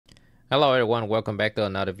Hello everyone, welcome back to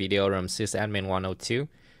another video from sysadmin 102.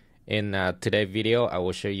 In today's video, I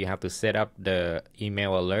will show you how to set up the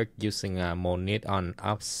email alert using Monit on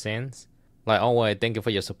OPNSense. Like always, thank you for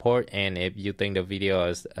your support, and if you think the video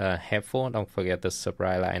is helpful, don't forget to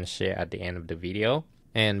subscribe, like, and share at the end of the video.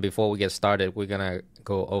 And before we get started, we're gonna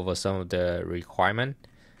go over some of the requirements.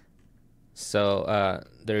 So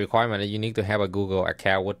the requirement is you need to have a Google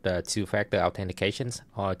account with the two-factor authentications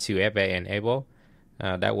or 2FA enabled.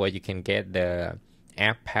 That way you can get the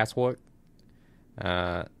app password.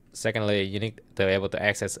 Secondly, you need to be able to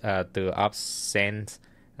access the OPNSense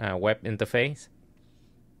web interface.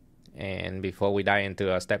 And before we dive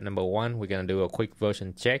into step number one, we're going to do a quick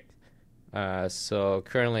version check. So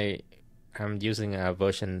currently I'm using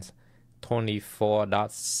version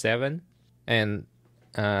 24.7. And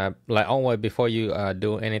like always, before you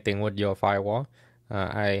do anything with your firewall,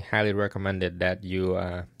 I highly recommend that you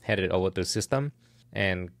head it over to system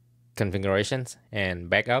and configurations and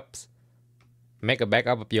backups. Make a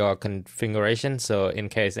backup of your configuration, so in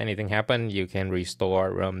case anything happens, you can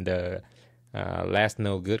restore from the last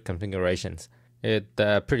no good configurations. It's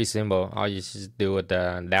pretty simple. All you just do is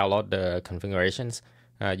download the configurations.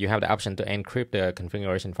 You have the option to encrypt the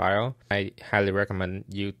configuration file. I highly recommend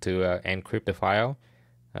you to encrypt the file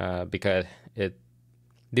because it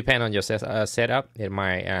depends on your setup. It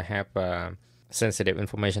might have sensitive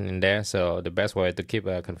information in there, so the best way to keep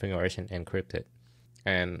a configuration encrypted.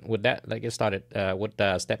 And with that, let's get started with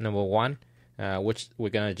step number one, which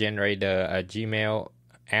we're gonna generate the Gmail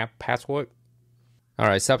app password. All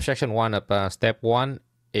right, subsection one of step one.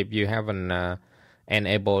 If you haven't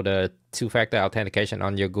enabled the two-factor authentication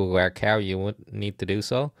on your Google account, you would need to do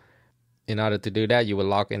so. In order to do that, you will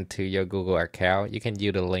log into your Google account. You can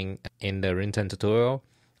use the link in the written tutorial,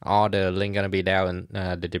 or the link gonna be down in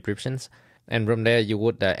the descriptions. And from there, you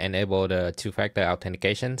would enable the two-factor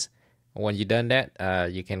authentications. When you've done that,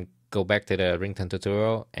 you can go back to the written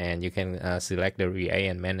tutorial and you can select the create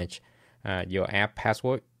and manage your app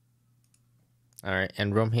password. All right,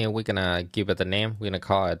 and from here, we're gonna give it a name. We're gonna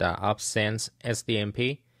call it OPNSense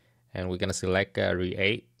SDMP, and we're gonna select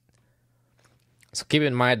create. So keep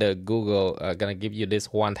in mind the Google gonna give you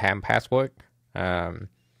this one-time password.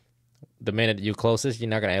 The minute you close this, you're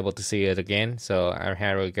not gonna be able to see it again. So I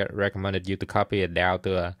highly recommended you to copy it down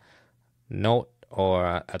to a note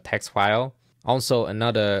or a text file. Also,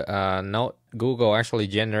 another note: Google actually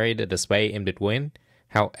generated the space in between.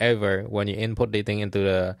 However, when you input the thing into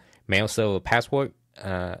the mail server password,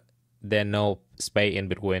 there's no space in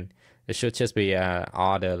between. It should just be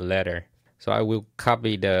all the letter. So I will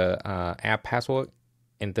copy the app password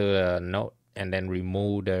into the note and then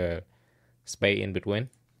remove the space in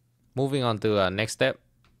between. Moving on to the next step,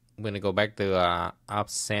 we're going to go back to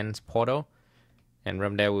OPNSense portal, and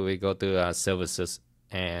from there we will go to services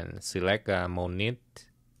and select Monit,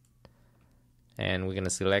 and we're going to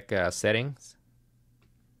select settings.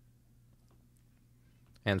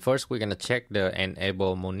 And first we're going to check the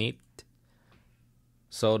enable Monit.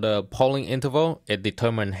 So the polling interval, it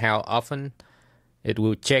determines how often it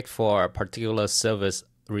will check for a particular service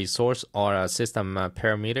resource or a system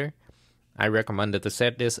parameter. I recommended to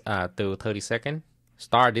set this to 30 seconds.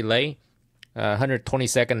 Start delay, 120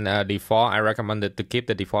 second default. I recommended to keep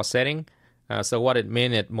the default setting. So what it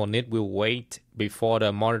means is Monit will wait before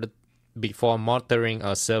monitoring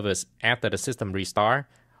a service after the system restart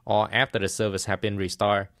or after the service has been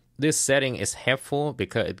restored. This setting is helpful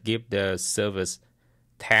because it gives the service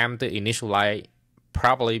time to initialize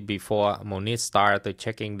properly before Monit starts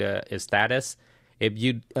checking the status. If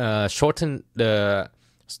you shorten the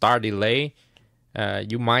start delay,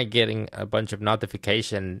 you might getting a bunch of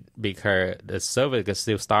notification because the service is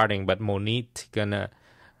still starting, but Monit gonna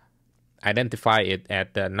identify it as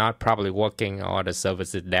not properly working, or the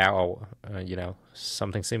service is down, or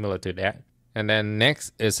something similar to that. And then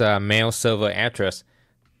next is a mail server address.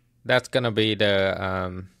 That's gonna be the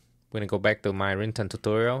I'm gonna go back to my written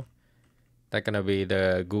tutorial. That's gonna be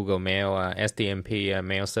the Google Mail SDMP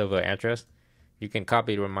mail server address. You can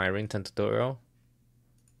copy from my written tutorial.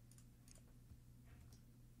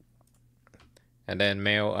 And then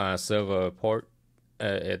mail server port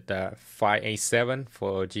at 587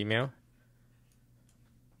 for Gmail.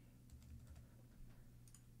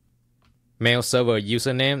 Mail server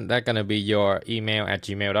username, that's gonna be your email at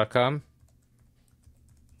gmail.com.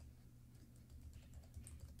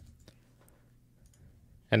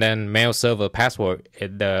 And then mail server password,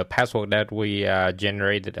 the password that we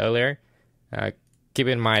generated earlier. Keep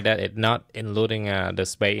in mind that it's not including the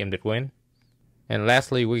space in between. And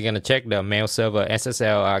lastly, we're going to check the mail server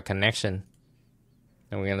SSL connection.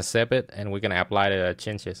 And we're going to save it, and we're going to apply the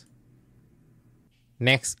changes.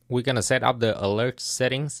 Next, we're gonna set up the alert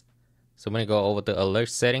settings. So I'm gonna go over to alert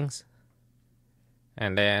settings,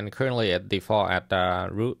 and then currently at default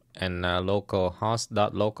at root and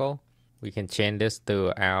localhost.local. We can change this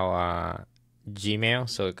to our Gmail.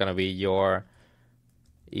 So it's gonna be your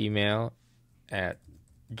email at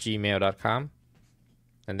gmail.com,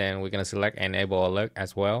 and then we're gonna select enable alert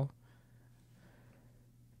as well.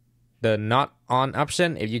 The not on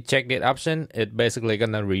option, if you check that option, it's basically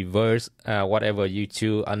gonna reverse whatever you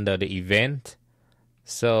choose under the event.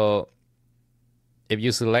 So if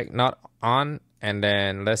you select not on, and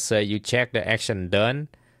then let's say you check the action done,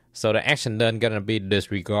 so the action done gonna be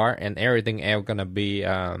disregard and everything else gonna be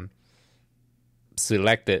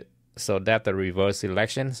selected. So that's the reverse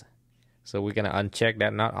selections. So we're gonna uncheck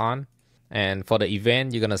that not on. And for the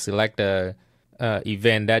event, you're gonna select the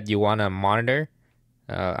event that you wanna monitor.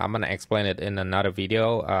 I'm gonna explain it in another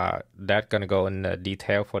video. That's gonna go in the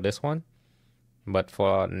detail for this one. But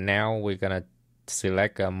for now, we're gonna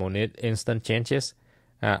select Monit instant changes.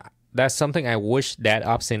 That's something I wish that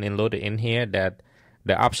option included in here, that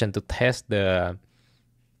the option to test the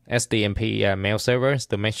SDMP mail servers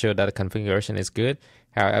to make sure that the configuration is good.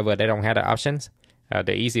 However, they don't have the options.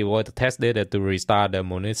 The easy way to test it is to restart the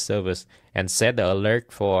Monit service and set the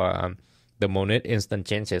alert for the Monit instant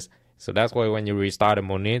changes. So that's why when you restart the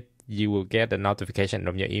Monit, you will get the notification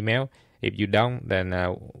from your email. If you don't, then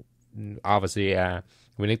obviously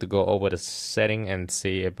we need to go over the setting and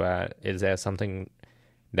see if is there something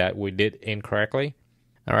that we did incorrectly.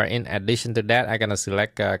 All right, in addition to that, I'm gonna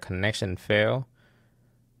select connection fail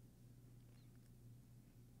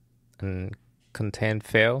and content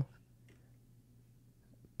fail,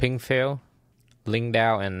 ping fail, link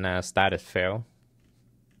down, and status fail.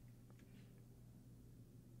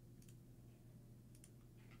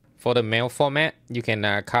 For the mail format, you can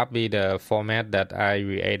copy the format that I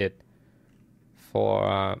created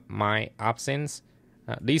for my options.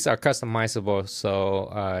 These are customizable,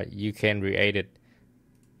 so you can create it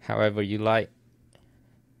however you like.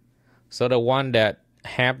 So the one that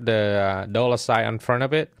have the $sign in front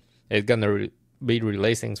of it is gonna be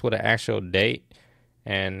releasing with the actual date,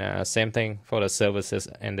 and same thing for the services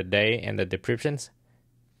and the day and the descriptions.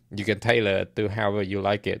 You can tailor it to however you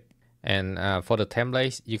like it. And for the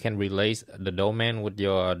templates, you can release the domain with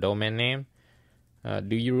your domain name.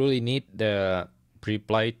 Do you really need the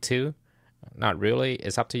pre-play too? Not really.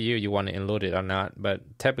 It's up to you. You want to include it or not.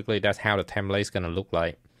 But typically, that's how the template is gonna look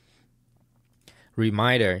like.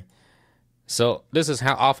 Reminder. So this is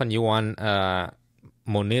how often you want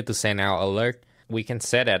Monit to send out alert. We can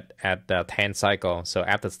set it at the 10 cycle. So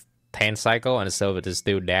after 10 cycle and the server is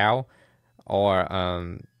still down, or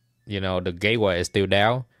the gateway is still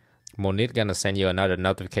down, Monit gonna send you another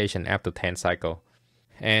notification after 10 cycle.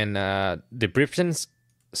 And descriptions,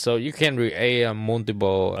 so you can create a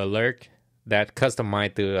multiple alert that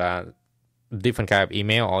customized to different kind of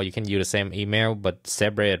email, or you can use the same email but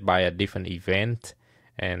separated by a different event.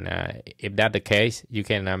 And if that's the case, you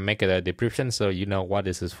can make it a description so you know what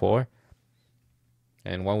this is for.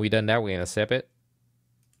 And when we done that, we're gonna save it,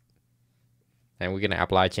 and we're gonna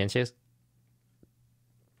apply changes.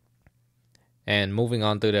 And moving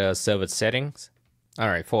on to the server settings. All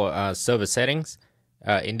right, for server settings,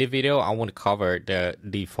 in this video, I want to cover the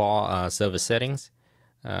default server settings.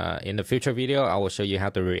 In the future video, I will show you how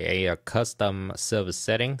to create a custom server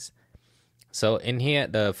settings. So in here,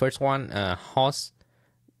 the first one, host,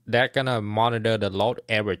 that's gonna monitor the load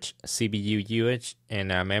average, CPU usage, and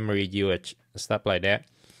memory usage, stuff like that.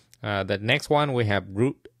 The next one, we have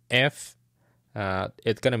root F.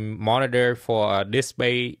 It's gonna monitor for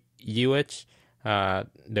display usage,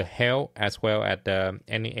 the health, as well as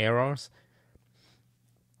any errors.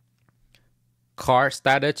 CAR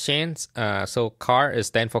status change. So CAR is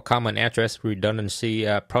stand for Common Address Redundancy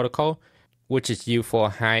Protocol, which is used for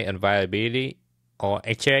high availability, or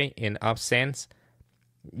HA in OPNSense.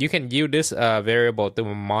 You can use this variable to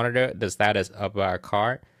monitor the status of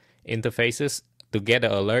CAR interfaces to get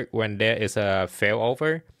an alert when there is a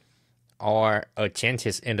failover or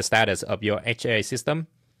changes in the status of your HA system.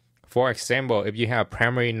 For example, if you have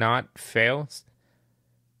primary node fails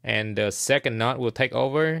and the second node will take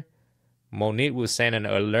over, Monit will send an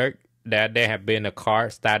alert that there have been a CAR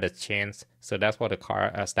status change. So that's what the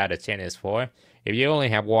CAR status change is for. If you only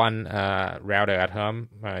have one router at home,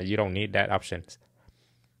 you don't need that option.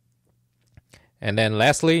 And then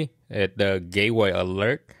lastly, the gateway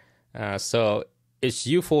alert. So it's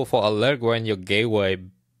useful for alert when your gateway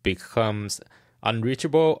becomes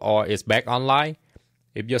unreachable or is back online.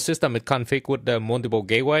 If your system is configured with the multiple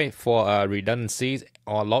gateway for redundancies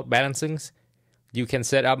or load balancings, you can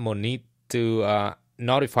set up Monit to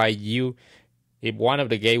notify you if one of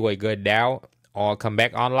the gateway go down or come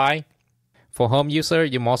back online. For home user,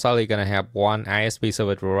 you're most likely gonna have one ISP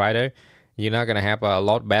service provider. You're not gonna have a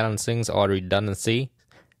load balancing or redundancy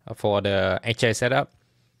for the HA setup,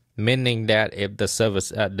 meaning that if the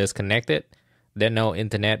service disconnected, there's no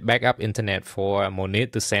internet backup internet for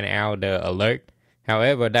Monit to send out the alert.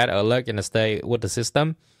 However, that alert gonna stay with the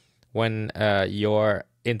system. When your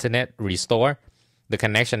internet restore, the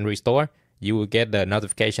connection restore, you will get the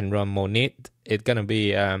notification from Monit. It's gonna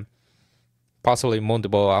be possibly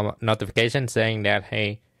multiple notifications saying that,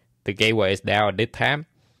 hey, the gateway is down at this time,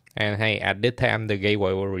 and hey, at this time the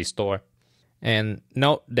gateway will restore. And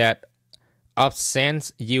note that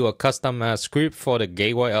OPNSense use a custom script for the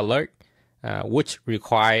gateway alert, which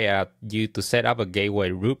require you to set up a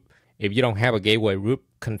gateway route. If you don't have a gateway route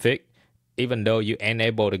config, even though you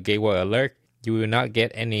enable the gateway alert, you will not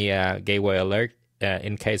get any gateway alert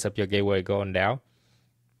in case of your gateway going down.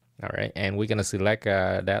 All right, and we're gonna select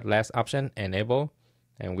that last option, enable,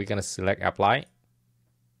 and we're gonna select apply.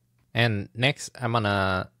 And next, I'm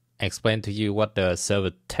gonna explain to you what the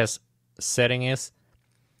server test setting is.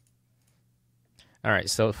 All right,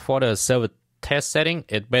 so for the server test setting,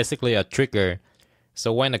 it's basically a trigger.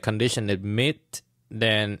 So when the condition is met,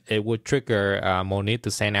 then it would trigger Monit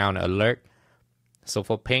to send out an alert. So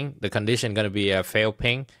for ping, the condition gonna be a fail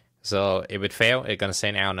ping. So if it fail, it's gonna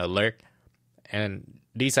send out an alert. And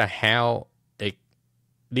these are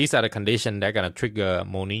the conditions that are gonna trigger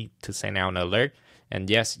Monit to send out an alert. And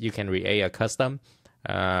yes, you can create a custom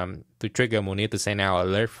to trigger Monit to send out an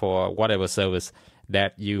alert for whatever service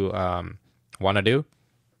that you want to do.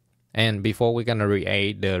 And before we're gonna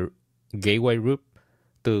create the gateway route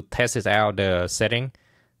to test it out the setting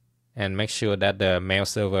and make sure that the mail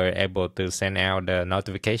server is able to send out the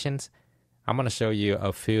notifications, I'm gonna show you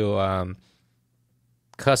a few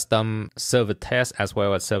custom server tests as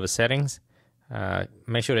well as server settings.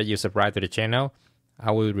 Make sure that you subscribe to the channel.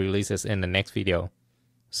 I will release this in the next video.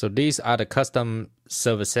 So these are the custom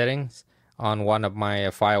server settings on one of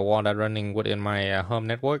my firewall that running within my home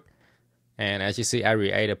network. And as you see, I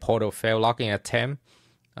created portal fail login attempt,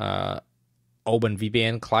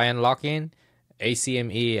 OpenVPN client login,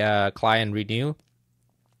 ACME client renew.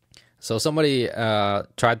 So somebody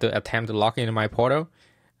tried to attempt to log into my portal.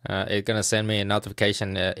 It's gonna send me a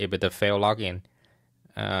notification if it's a fail login.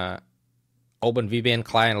 OpenVPN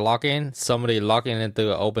client login. Somebody logging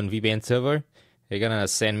into an OpenVPN server. It's gonna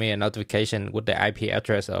send me a notification with the IP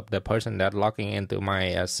address of the person that logging into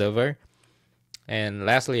my server. And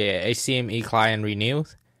lastly, ACME client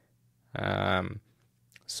renews.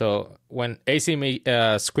 So when ACME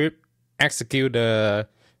script execute the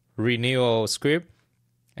renewal script,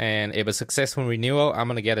 and if a successful renewal, I'm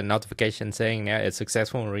gonna get a notification saying that it's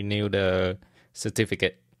successful renew the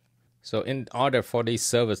certificate. So in order for this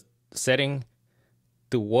server setting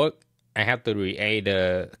to work, I have to create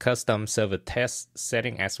the custom server test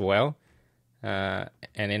setting as well. And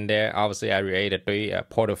in there, obviously, I created three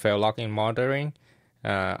portal fail login monitoring,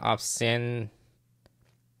 OPNSense,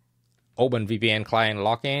 OpenVPN client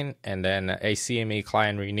login, and then ACME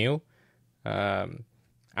client renew.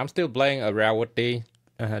 I'm still playing around with the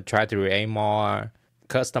try to create more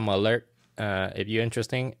custom alert. If you're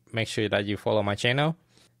interested, make sure that you follow my channel.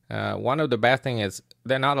 One of the bad things is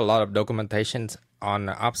there are not a lot of documentations on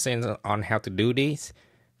OPNSense on how to do these.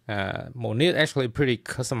 Monit actually pretty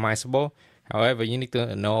customizable. However, you need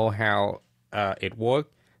to know how it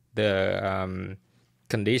works, the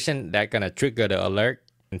condition that gonna trigger the alert,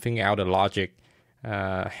 and figure out the logic,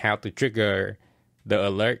 how to trigger the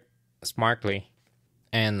alert smartly.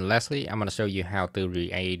 And lastly, I'm gonna show you how to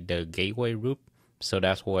create the gateway route. So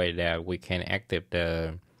that's why that we can activate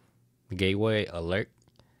the gateway alert.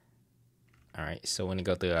 All right, so when you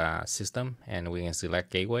go to system and we can select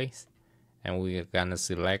gateways, and we're gonna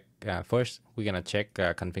select first, we're gonna check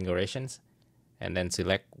configurations, and then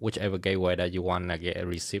select whichever gateway that you want to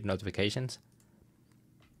receive notifications.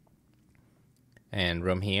 And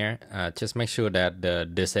from here, just make sure that the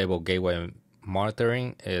disable gateway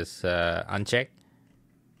monitoring is unchecked.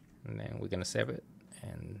 And then we're gonna save it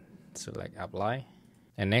and select apply.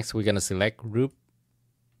 And next we're gonna select route,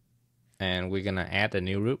 and we're gonna add a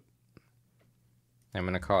new route. I'm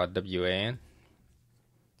gonna call it WAN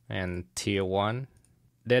and tier 1.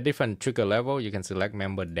 There are different trigger level. You can select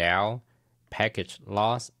member down, package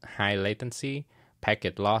loss, high latency,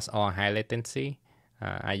 packet loss or high latency.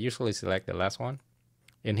 I usually select the last one.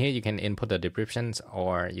 In here you can input the descriptions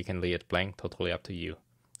or you can leave it blank, totally up to you.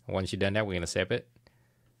 Once you've done that, we're gonna save it.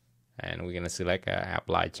 And we're gonna select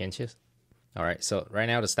apply changes. All right, so right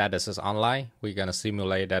now the status is online. We're gonna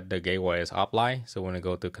simulate that the gateway is offline. So we're gonna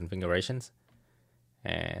go to configurations,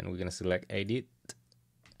 and we're gonna select edit,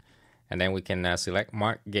 and then we can select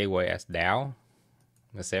mark gateway as down,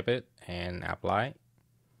 accept it and apply.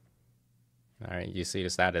 All right, you see the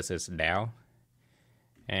status is down.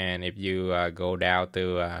 And if you go down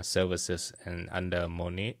to services and under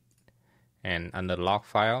Monit and under log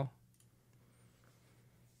file,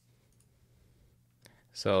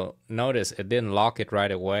 so notice it didn't lock it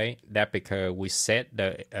right away. That's because we set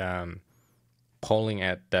the polling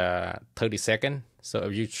at 30 seconds. So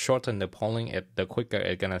if you shorten the polling, the quicker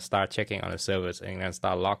it's gonna start checking on the service and then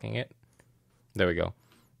start locking it. There we go.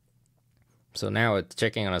 So now it's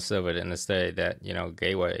checking on the server and it say that, you know,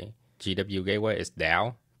 gateway, GW gateway is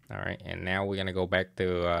down. All right, and now we're gonna go back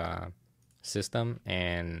to system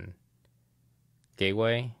and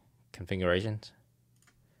gateway configurations,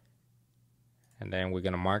 and then we're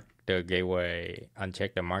gonna mark the gateway,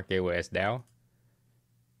 uncheck the mark gateway as down,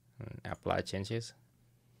 and apply changes.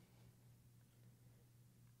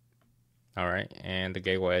 All right, and the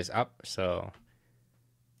gateway is up, so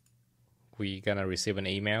we're gonna receive an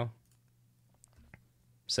email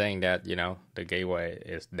saying that, you know, the gateway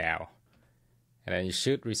is down. And then you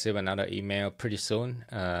should receive another email pretty soon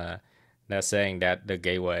that's saying that the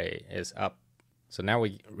gateway is up. So now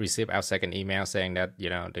we receive our second email saying that, you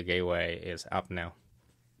know, the gateway is up now.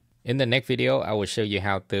 In the next video, I will show you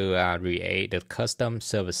how to create the custom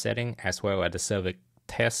server setting as well as the server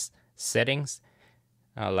test settings.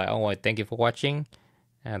 Like always, thank you for watching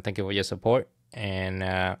and thank you for your support. And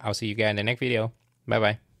I'll see you guys in the next video. Bye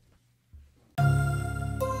bye.